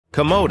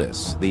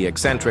Commodus, the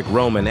eccentric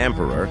Roman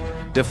emperor,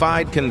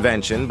 defied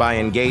convention by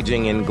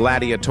engaging in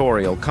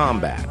gladiatorial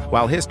combat.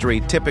 While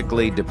history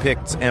typically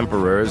depicts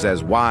emperors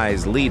as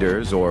wise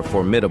leaders or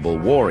formidable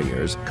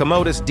warriors,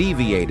 Commodus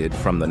deviated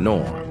from the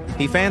norm.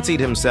 He fancied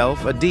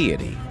himself a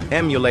deity,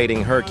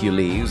 emulating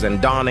Hercules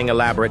and donning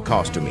elaborate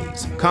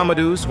costumes.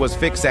 Commodus was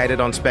fixated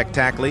on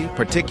spectacle,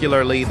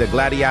 particularly the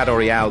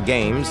gladiatorial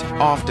games,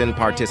 often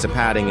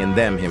participating in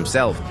them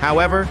himself.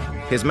 However,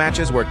 his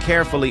matches were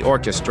carefully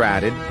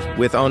orchestrated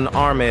with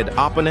unarmed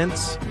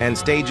opponents and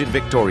staged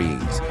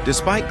victories.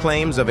 Despite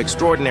claims of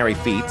extraordinary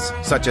feats,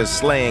 such as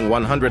slaying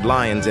 100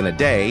 lions in a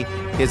day,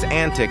 his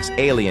antics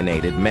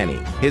alienated many.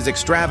 His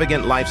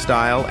extravagant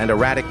lifestyle and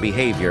erratic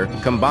behavior,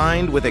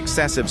 combined with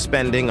excessive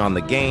spending on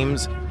the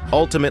games,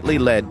 ultimately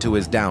led to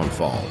his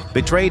downfall.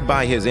 Betrayed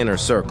by his inner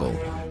circle,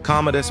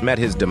 Commodus met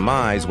his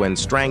demise when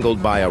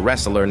strangled by a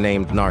wrestler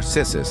named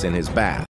Narcissus in his bath.